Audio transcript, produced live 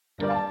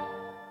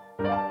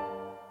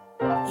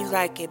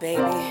like it,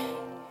 baby.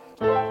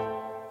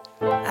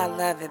 I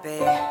love it,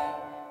 baby.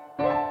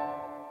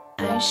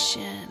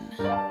 Ocean.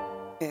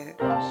 Yeah.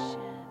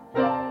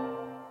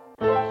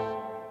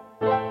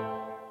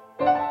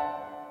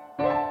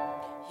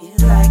 You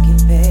like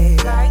it, babe.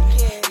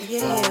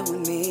 You're here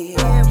with me,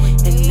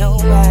 and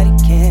nobody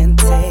can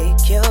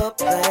take your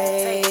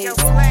place.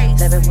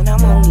 Love it when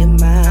I'm on your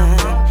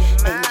mind,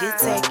 and you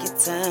take your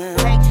time.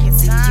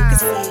 See, you can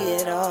see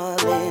it all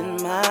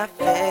in my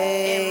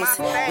face.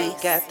 We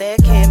got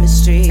that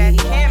chemistry.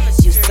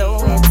 You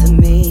so into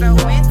me.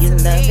 You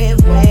love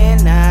it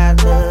when I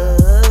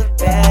look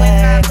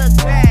back.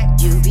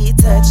 You be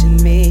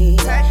touching me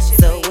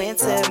so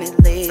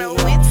intimately,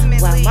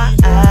 while my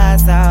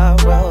eyes are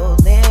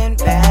rolling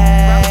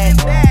back.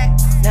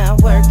 Now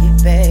work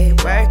it,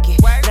 babe, work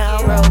it.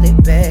 Now roll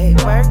it, babe,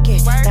 work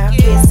it. Now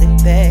kiss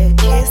it, babe,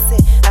 kiss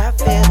it. I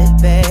feel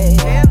it, babe.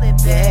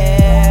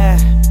 Yeah,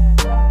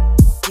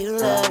 you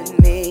loving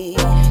me,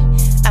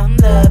 I'm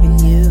loving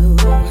you.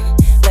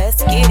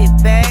 Let's get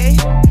it, babe.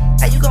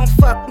 How you gon'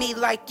 fuck me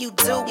like you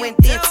do and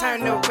then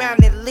turn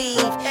around and leave?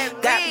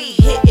 Got me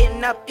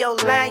hitting up your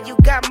line, you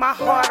got my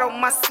heart on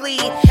my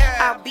sleeve.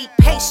 I'll be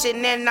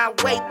patient and I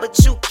wait, but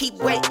you keep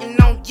waiting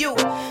on you.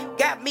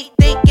 Got me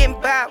thinking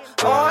about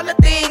all the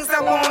things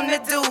I wanna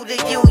do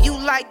to you. You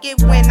like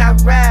it when I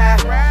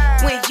ride,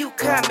 when you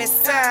come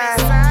inside,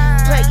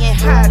 playing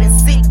hide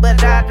and seek,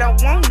 but I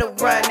don't wanna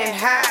run and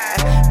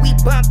hide. We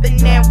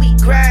bumping and we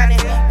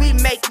grinding, we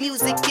make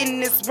music in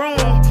this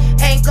room.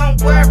 Ain't gon'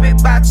 worry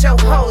about your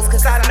hoes,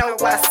 cause I know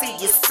I see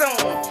you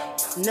soon.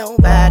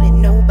 Nobody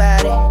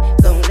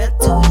gonna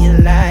do you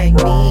like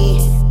me.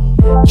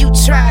 You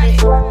tried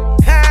it,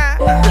 huh?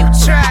 You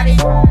tried it.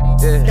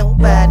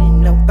 Nobody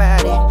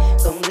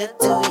gonna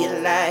do you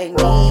like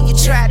me. You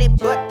tried it,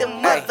 but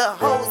them other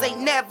hoes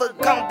ain't never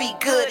gonna be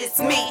good as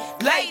me,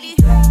 lady.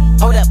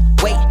 Hold up,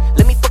 wait,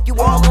 let me fuck you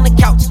all on the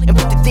couch and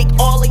put the dick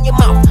all in your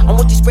mouth. I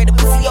want you spread the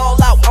pussy all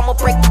out. I'ma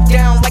break you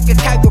down like a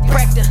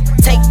chiropractor.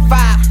 Take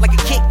 5 like a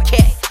Kit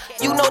Kat.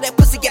 You know that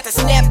pussy got to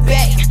snap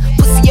back.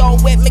 Pussy all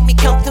wet, make me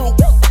come through.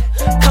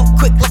 Come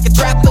quick like a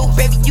drive-through,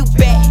 baby, you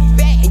bad.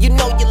 And you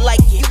know you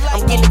like it.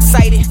 I'm getting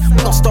excited,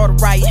 we gon' start a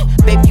riot.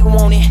 Baby, you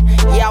want it,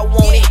 yeah, I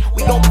want it.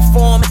 We gon'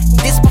 perform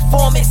this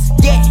performance,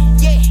 yeah.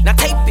 Now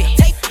tape it,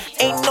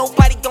 ain't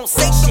nobody gon'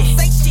 say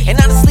shit.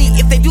 And honestly,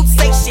 if they do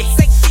say shit,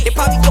 they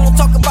probably gon'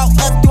 talk about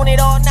us doing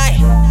it all night.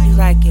 You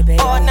like it, baby.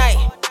 All night.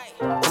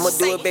 I'ma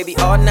do it, baby,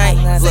 all night.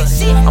 Look,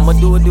 I'ma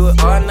do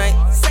it all night.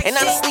 And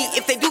honestly,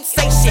 if they do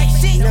say shit,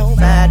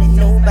 Nobody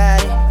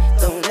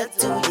gonna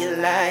do you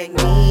like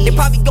me. they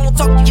probably gon'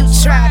 talk to you. You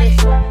tried it,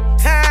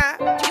 huh?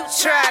 You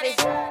tried it.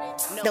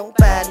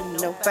 Nobody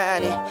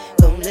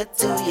gonna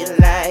do you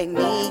like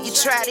me. You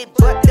tried it,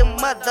 but them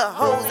other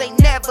hoes ain't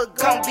never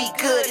gonna be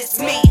good as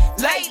me,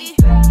 lady.